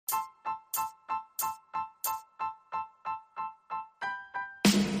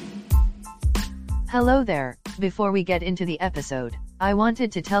Hello there. Before we get into the episode, I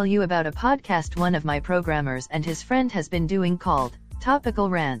wanted to tell you about a podcast one of my programmers and his friend has been doing called Topical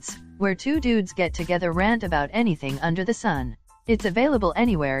Rants, where two dudes get together rant about anything under the sun. It's available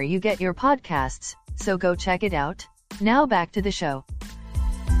anywhere you get your podcasts, so go check it out. Now back to the show.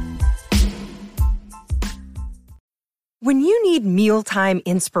 When you need mealtime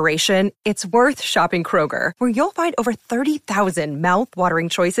inspiration, it's worth shopping Kroger, where you'll find over 30,000 mouth-watering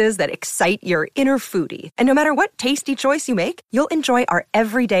choices that excite your inner foodie. And no matter what tasty choice you make, you'll enjoy our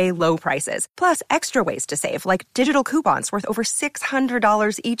everyday low prices, plus extra ways to save, like digital coupons worth over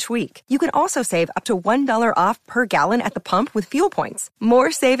 $600 each week. You can also save up to $1 off per gallon at the pump with fuel points.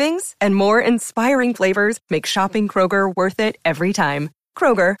 More savings and more inspiring flavors make shopping Kroger worth it every time.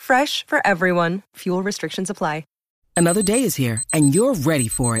 Kroger, fresh for everyone. Fuel restrictions apply. Another day is here, and you're ready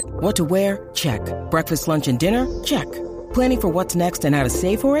for it. What to wear? Check. Breakfast, lunch, and dinner? Check. Planning for what's next and how to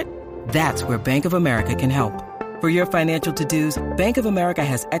save for it? That's where Bank of America can help. For your financial to-dos, Bank of America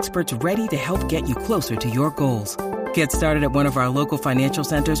has experts ready to help get you closer to your goals. Get started at one of our local financial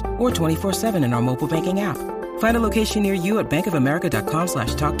centers or 24/7 in our mobile banking app. Find a location near you at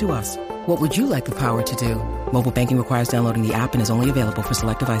bankofamerica.com/talktous. What would you like the power to do? Mobile banking requires downloading the app and is only available for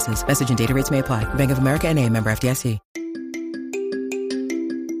select devices. Message and data rates may apply. Bank of America N.A., member FDIC.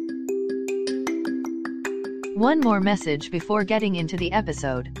 One more message before getting into the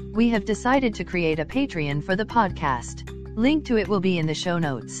episode. We have decided to create a Patreon for the podcast. Link to it will be in the show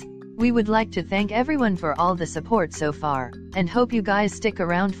notes. We would like to thank everyone for all the support so far, and hope you guys stick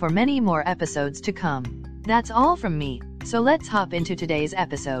around for many more episodes to come. That's all from me, so let's hop into today's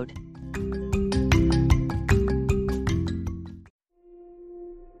episode.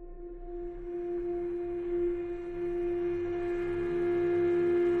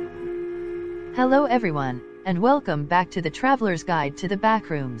 Hello everyone, and welcome back to the Traveler's Guide to the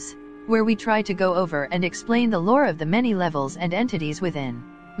Backrooms, where we try to go over and explain the lore of the many levels and entities within.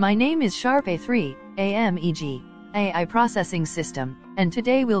 My name is Sharp A3, AMEG, AI Processing System, and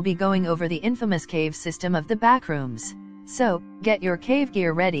today we'll be going over the infamous cave system of the Backrooms. So, get your cave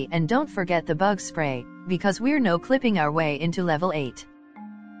gear ready and don't forget the bug spray, because we're no-clipping our way into Level 8.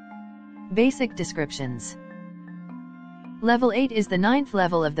 Basic descriptions. Level 8 is the 9th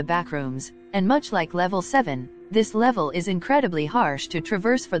level of the Backrooms, and much like Level 7, this level is incredibly harsh to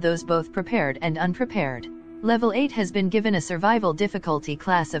traverse for those both prepared and unprepared. Level 8 has been given a survival difficulty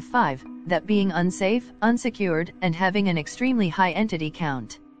class of 5, that being unsafe, unsecured, and having an extremely high entity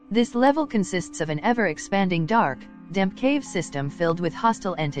count. This level consists of an ever-expanding dark, damp cave system filled with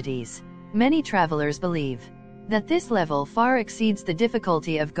hostile entities. Many travelers believe that this level far exceeds the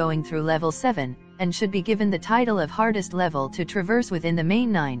difficulty of going through Level 7, and should be given the title of hardest level to traverse within the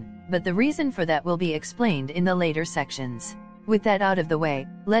main 9, but the reason for that will be explained in the later sections. With that out of the way,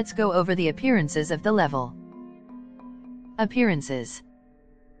 let's go over the appearances of the level. Appearances.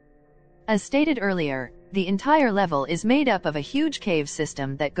 As stated earlier, the entire level is made up of a huge cave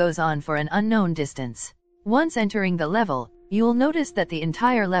system that goes on for an unknown distance. Once entering the level, you'll notice that the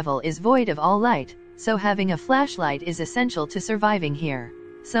entire level is void of all light, so having a flashlight is essential to surviving here.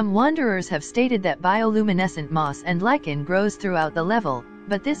 Some wanderers have stated that bioluminescent moss and lichen grows throughout the level,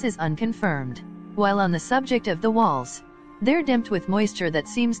 but this is unconfirmed. While on the subject of the walls, they're damped with moisture that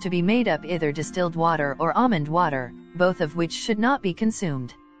seems to be made up either distilled water or almond water, both of which should not be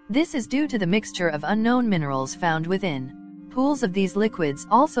consumed. This is due to the mixture of unknown minerals found within. Pools of these liquids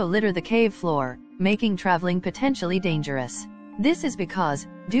also litter the cave floor, making traveling potentially dangerous. This is because,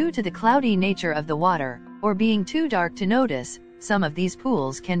 due to the cloudy nature of the water, or being too dark to notice, some of these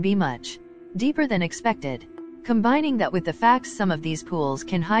pools can be much deeper than expected. Combining that with the facts some of these pools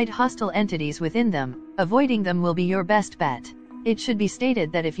can hide hostile entities within them, avoiding them will be your best bet. It should be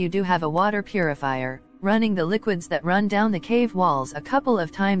stated that if you do have a water purifier, running the liquids that run down the cave walls a couple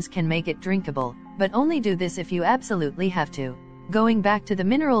of times can make it drinkable, but only do this if you absolutely have to. Going back to the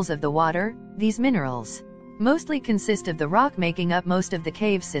minerals of the water, these minerals mostly consist of the rock making up most of the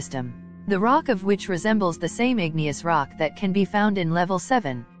cave system. The rock of which resembles the same igneous rock that can be found in Level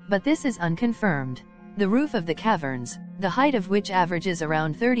 7, but this is unconfirmed. The roof of the caverns, the height of which averages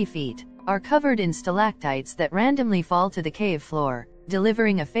around 30 feet, are covered in stalactites that randomly fall to the cave floor,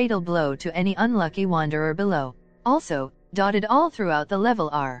 delivering a fatal blow to any unlucky wanderer below. Also, dotted all throughout the level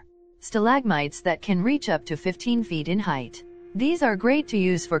are stalagmites that can reach up to 15 feet in height. These are great to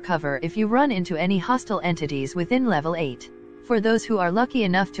use for cover if you run into any hostile entities within Level 8. For those who are lucky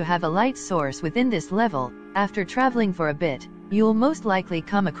enough to have a light source within this level, after traveling for a bit, you'll most likely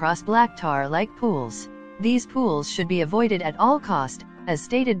come across black tar-like pools. These pools should be avoided at all cost. As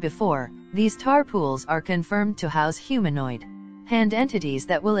stated before, these tar pools are confirmed to house humanoid hand entities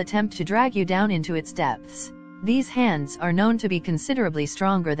that will attempt to drag you down into its depths. These hands are known to be considerably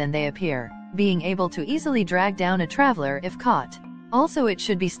stronger than they appear, being able to easily drag down a traveler if caught. Also, it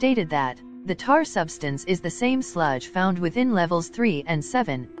should be stated that the tar substance is the same sludge found within levels 3 and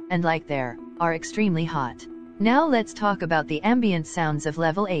 7, and like there, are extremely hot. Now let's talk about the ambient sounds of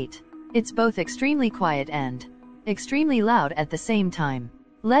level 8. It's both extremely quiet and extremely loud at the same time.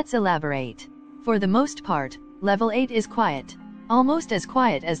 Let's elaborate. For the most part, level 8 is quiet. Almost as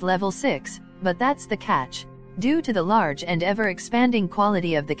quiet as level 6, but that's the catch. Due to the large and ever-expanding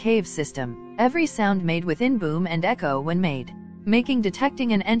quality of the cave system, every sound made within boom and echo when made, making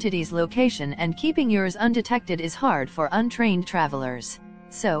detecting an entity's location and keeping yours undetected is hard for untrained travelers.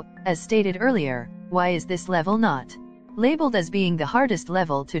 So, as stated earlier, why is this level not labeled as being the hardest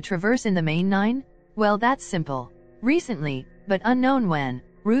level to traverse in the main 9? Well, that's simple. Recently, but unknown when,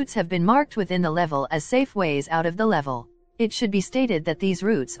 routes have been marked within the level as safe ways out of the level. It should be stated that these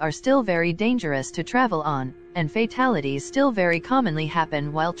routes are still very dangerous to travel on, and fatalities still very commonly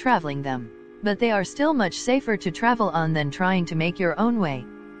happen while traveling them. But they are still much safer to travel on than trying to make your own way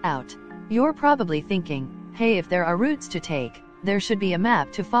out. You're probably thinking, hey, if there are routes to take, there should be a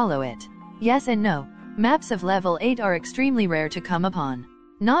map to follow it. Yes and no. Maps of level 8 are extremely rare to come upon.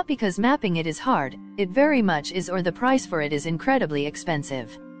 Not because mapping it is hard, it very much is, or the price for it is incredibly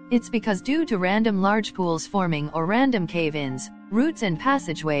expensive. It's because due to random large pools forming or random cave-ins, routes and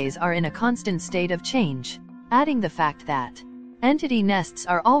passageways are in a constant state of change. Adding the fact that entity nests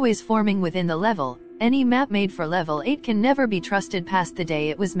are always forming within the level, any map made for level 8 can never be trusted past the day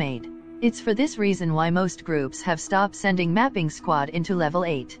it was made. It's for this reason why most groups have stopped sending mapping squad into level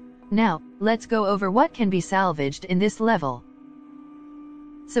 8. Now, let's go over what can be salvaged in this level.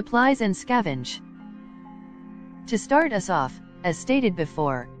 Supplies and scavenge. To start us off, as stated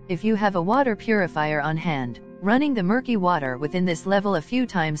before, if you have a water purifier on hand, running the murky water within this level a few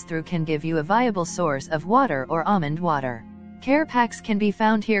times through can give you a viable source of water or almond water. Care packs can be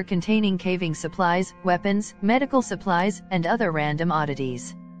found here containing caving supplies, weapons, medical supplies, and other random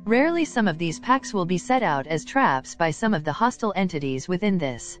oddities. Rarely some of these packs will be set out as traps by some of the hostile entities within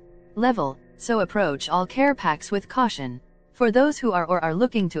this level, so approach all care packs with caution. For those who are or are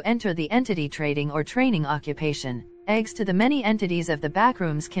looking to enter the entity trading or training occupation, eggs to the many entities of the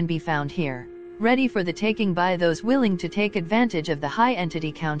backrooms can be found here, ready for the taking by those willing to take advantage of the high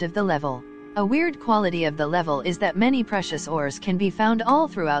entity count of the level. A weird quality of the level is that many precious ores can be found all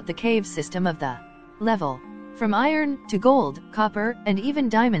throughout the cave system of the level. From iron, to gold, copper, and even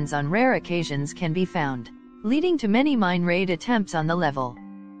diamonds on rare occasions can be found, leading to many mine raid attempts on the level.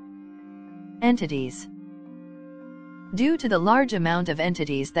 Entities. Due to the large amount of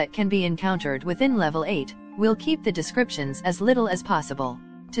entities that can be encountered within level 8, we'll keep the descriptions as little as possible.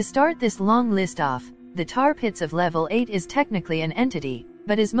 To start this long list off, the tar pits of level 8 is technically an entity,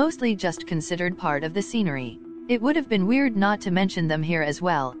 but is mostly just considered part of the scenery. It would have been weird not to mention them here as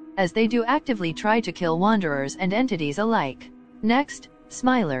well, as they do actively try to kill wanderers and entities alike. Next,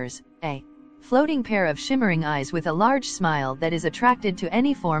 smilers, a floating pair of shimmering eyes with a large smile that is attracted to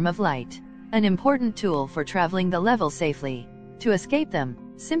any form of light. An important tool for traveling the level safely. To escape them,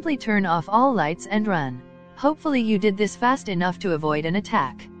 simply turn off all lights and run. Hopefully you did this fast enough to avoid an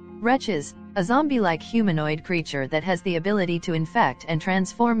attack. Wretches, a zombie-like humanoid creature that has the ability to infect and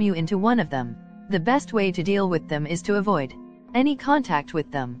transform you into one of them. The best way to deal with them is to avoid any contact with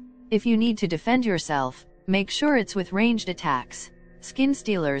them. If you need to defend yourself, make sure it's with ranged attacks. Skin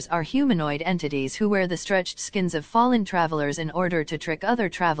stealers are humanoid entities who wear the stretched skins of fallen travelers in order to trick other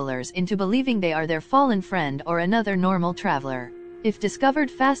travelers into believing they are their fallen friend or another normal traveler. If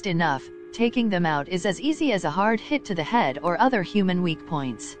discovered fast enough, taking them out is as easy as a hard hit to the head or other human weak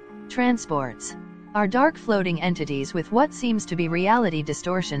points. Transports are dark floating entities with what seems to be reality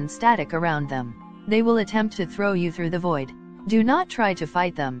distortion static around them. They will attempt to throw you through the void. Do not try to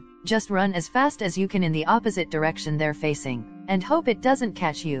fight them, just run as fast as you can in the opposite direction they're facing, and hope it doesn't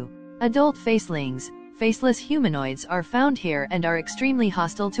catch you. Adult facelings, faceless humanoids are found here and are extremely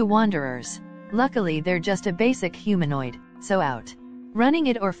hostile to wanderers. Luckily they're just a basic humanoid, so out running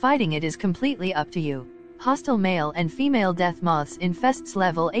it or fighting it is completely up to you. Hostile male and female death moths infests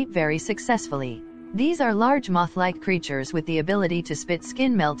level 8 very successfully. These are large moth-like creatures with the ability to spit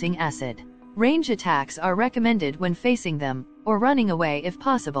skin-melting acid. Range attacks are recommended when facing them, or running away if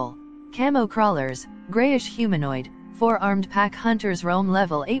possible. Camo crawlers, grayish humanoid, four-armed pack hunters roam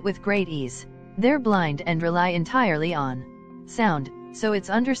level 8 with great ease. They're blind and rely entirely on sound, so it's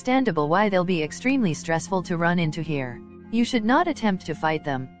understandable why they'll be extremely stressful to run into here. You should not attempt to fight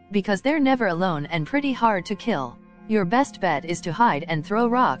them, because they're never alone and pretty hard to kill. Your best bet is to hide and throw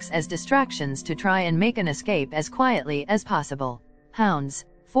rocks as distractions to try and make an escape as quietly as possible. Hounds,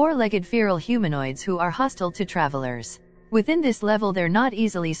 four-legged feral humanoids who are hostile to travelers. Within this level they're not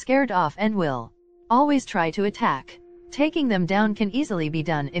easily scared off and will always try to attack. Taking them down can easily be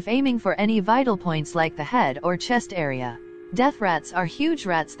done if aiming for any vital points like the head or chest area. Death rats are huge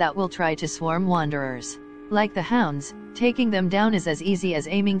rats that will try to swarm wanderers. Like the hounds, taking them down is as easy as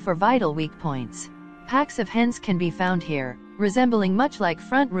aiming for vital weak points. Packs of hens can be found here, resembling much like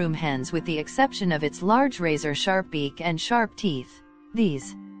front room hens with the exception of its large razor-sharp beak and sharp teeth.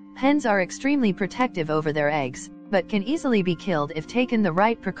 These hens are extremely protective over their eggs, but can easily be killed if taken the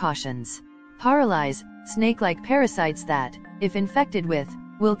right precautions. Paralyze, snake-like parasites that, if infected with,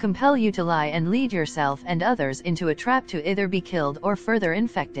 will compel you to lie and lead yourself and others into a trap to either be killed or further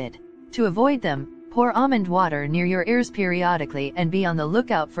infected. To avoid them, pour almond water near your ears periodically and be on the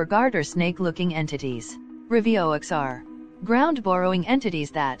lookout for garter snake-looking entities. Reviox are ground-burrowing entities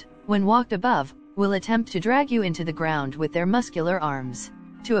that, when walked above, will attempt to drag you into the ground with their muscular arms.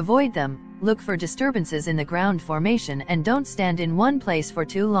 To avoid them, look for disturbances in the ground formation and don't stand in one place for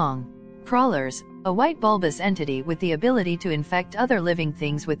too long. Crawlers, a white bulbous entity with the ability to infect other living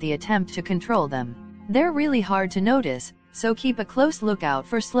things with the attempt to control them. They're really hard to notice, so keep a close lookout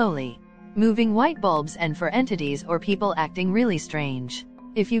for slowly moving white bulbs and for entities or people acting really strange.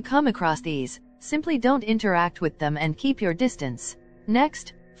 If you come across these, simply don't interact with them and keep your distance.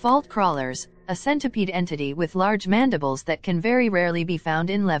 Next, fault crawlers, a centipede entity with large mandibles that can very rarely be found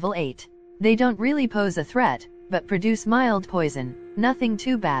in level 8. They don't really pose a threat, but produce mild poison, nothing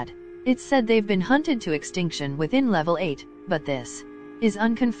too bad. It's said they've been hunted to extinction within level 8, but this is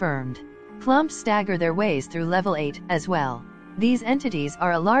unconfirmed. Clumps stagger their ways through level 8 as well. These entities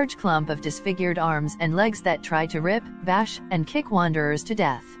are a large clump of disfigured arms and legs that try to rip, bash, and kick wanderers to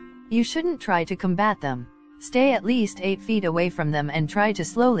death. You shouldn't try to combat them. Stay at least 8 feet away from them and try to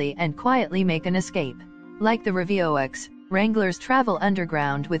slowly and quietly make an escape. Like the Reviox, Wranglers travel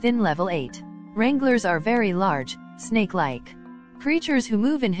underground within level 8. Wranglers are very large, snake-like creatures who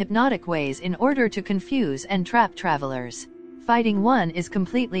move in hypnotic ways in order to confuse and trap travelers. Fighting one is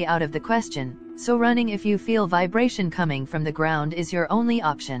completely out of the question, so running if you feel vibration coming from the ground is your only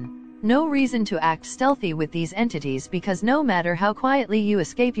option. No reason to act stealthy with these entities because no matter how quietly you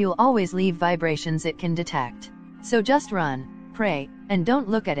escape you'll always leave vibrations it can detect. So just run, pray, and don't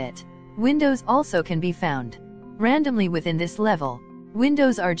look at it. Windows also can be found randomly within this level.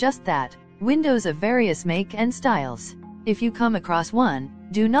 Windows are just that, windows of various make and styles. If you come across one,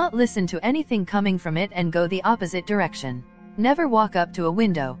 do not listen to anything coming from it and go the opposite direction. Never walk up to a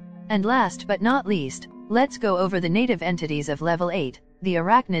window. And last but not least, let's go over the native entities of level 8, the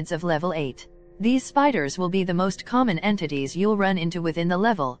arachnids of level 8. These spiders will be the most common entities you'll run into within the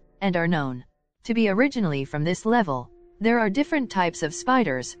level, and are known to be originally from this level. There are different types of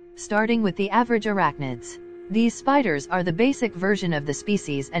spiders, starting with the average arachnids. These spiders are the basic version of the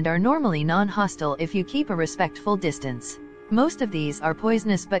species and are normally non-hostile if you keep a respectful distance. Most of these are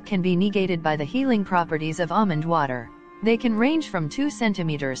poisonous but can be negated by the healing properties of almond water. They can range from 2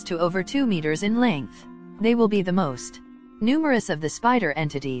 centimeters to over 2 meters in length. They will be the most numerous of the spider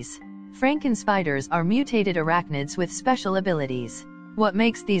entities. Frankenspiders are mutated arachnids with special abilities. What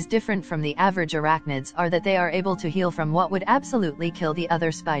makes these different from the average arachnids are that they are able to heal from what would absolutely kill the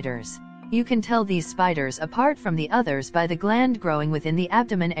other spiders. You can tell these spiders apart from the others by the gland growing within the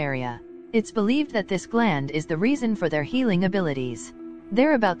abdomen area. It's believed that this gland is the reason for their healing abilities.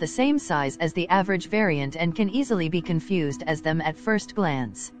 They're about the same size as the average variant and can easily be confused as them at first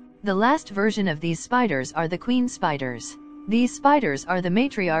glance. The last version of these spiders are the queen spiders. These spiders are the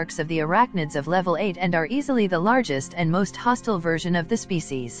matriarchs of the arachnids of level 8 and are easily the largest and most hostile version of the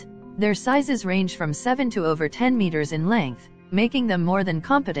species. Their sizes range from 7 to over 10 meters in length, making them more than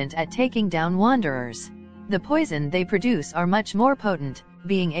competent at taking down wanderers. The poison they produce are much more potent,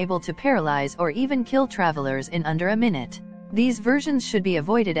 being able to paralyze or even kill travelers in under a minute. These versions should be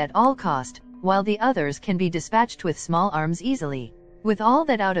avoided at all cost, while the others can be dispatched with small arms easily. With all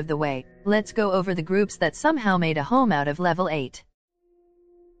that out of the way, let's go over the groups that somehow made a home out of level 8.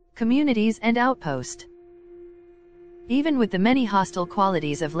 Communities and Outpost. Even with the many hostile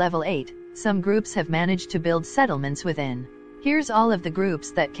qualities of level 8, some groups have managed to build settlements within. Here's all of the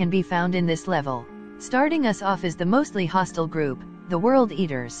groups that can be found in this level. Starting us off is the mostly hostile group, the World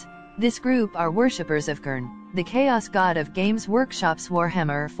Eaters. This group are worshippers of Khurn, the Chaos God of Games Workshop's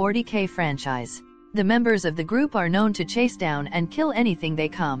Warhammer 40k franchise. The members of the group are known to chase down and kill anything they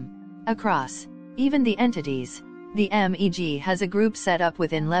come across, even the entities. The MEG has a group set up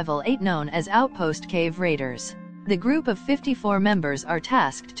within level 8 known as Outpost Cave Raiders. The group of 54 members are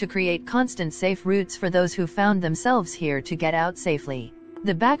tasked to create constant safe routes for those who found themselves here to get out safely.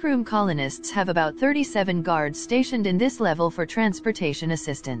 The backroom colonists have about 37 guards stationed in this level for transportation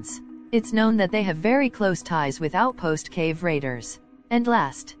assistance. It's known that they have very close ties with outpost cave raiders. And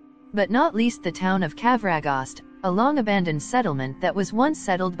last but not least, the town of Kavragost, a long-abandoned settlement that was once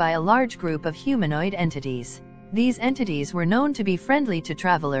settled by a large group of humanoid entities. These entities were known to be friendly to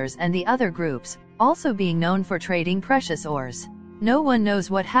travelers and the other groups, also being known for trading precious ores. No one knows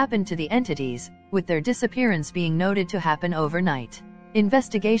what happened to the entities, with their disappearance being noted to happen overnight.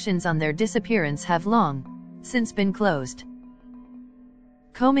 Investigations on their disappearance have long since been closed.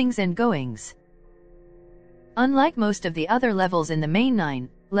 Comings and goings. Unlike most of the other levels in the main 9,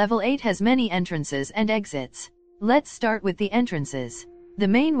 Level 8 has many entrances and exits. Let's start with the entrances. The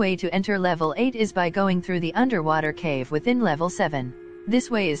main way to enter Level 8 is by going through the underwater cave within Level 7.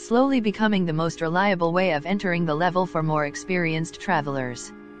 This way is slowly becoming the most reliable way of entering the level for more experienced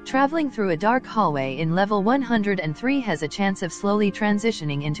travelers. Traveling through a dark hallway in Level 103 has a chance of slowly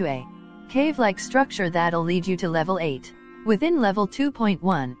transitioning into a cave-like structure that'll lead you to Level 8. Within Level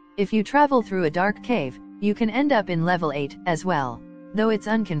 2.1, if you travel through a dark cave, you can end up in Level 8 as well. Though it's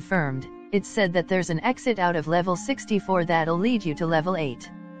unconfirmed, it's said that there's an exit out of Level 64 that'll lead you to Level 8.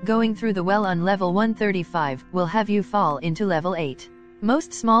 Going through the well on Level 135 will have you fall into Level 8.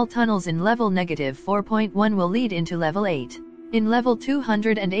 Most small tunnels in Level -4.1 will lead into Level 8. In Level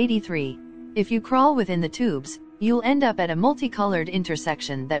 283, if you crawl within the tubes, you'll end up at a multicolored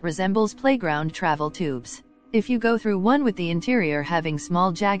intersection that resembles playground travel tubes. If you go through one with the interior having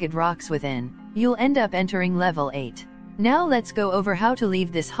small jagged rocks within, you'll end up entering Level 8. Now let's go over how to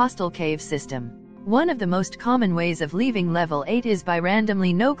leave this hostile cave system. One of the most common ways of leaving Level 8 is by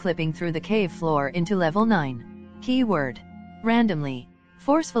randomly no-clipping through the cave floor into Level 9. Keyword: randomly.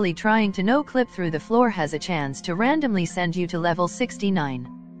 Forcefully trying to no-clip through the floor has a chance to randomly send you to Level 69.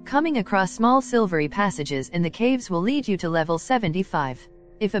 Coming across small silvery passages in the caves will lead you to Level 75.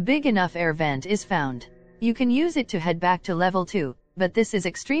 If a big enough air vent is found, you can use it to head back to Level 2. But this is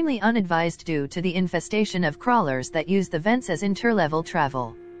extremely unadvised due to the infestation of crawlers that use the vents as interlevel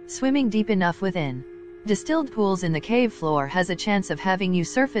travel. Swimming deep enough within distilled pools in the cave floor has a chance of having you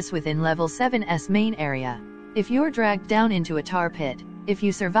surface within Level 7's main area. If you're dragged down into a tar pit, if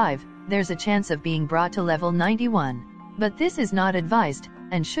you survive, there's a chance of being brought to Level 91. But this is not advised,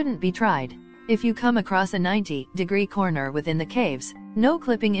 and shouldn't be tried. If you come across a 90-degree corner within the caves, no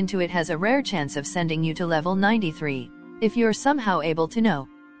clipping into it has a rare chance of sending you to Level 93. If you're somehow able to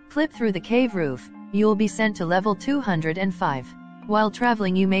clip through the cave roof, you'll be sent to Level 205. While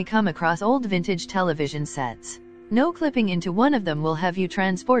traveling you may come across old vintage television sets. No clipping into one of them will have you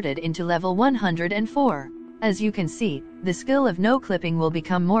transported into Level 104. As you can see, the skill of no clipping will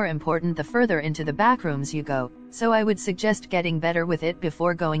become more important the further into the backrooms you go, so I would suggest getting better with it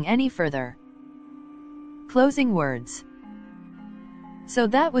before going any further. Closing words. So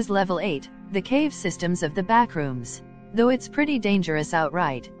that was Level 8, the cave systems of the backrooms. Though it's pretty dangerous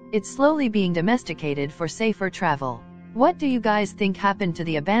outright, it's slowly being domesticated for safer travel. What do you guys think happened to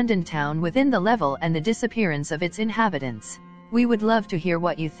the abandoned town within the level and the disappearance of its inhabitants? We would love to hear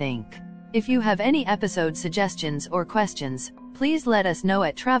what you think. If you have any episode suggestions or questions, please let us know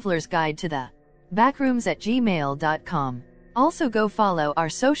at travelersguide-to-the-backrooms@gmail.com. Also go follow our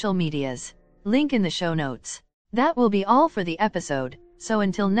social medias. Link in the show notes. That will be all for the episode, so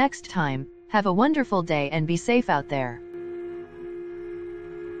until next time, have a wonderful day and be safe out there.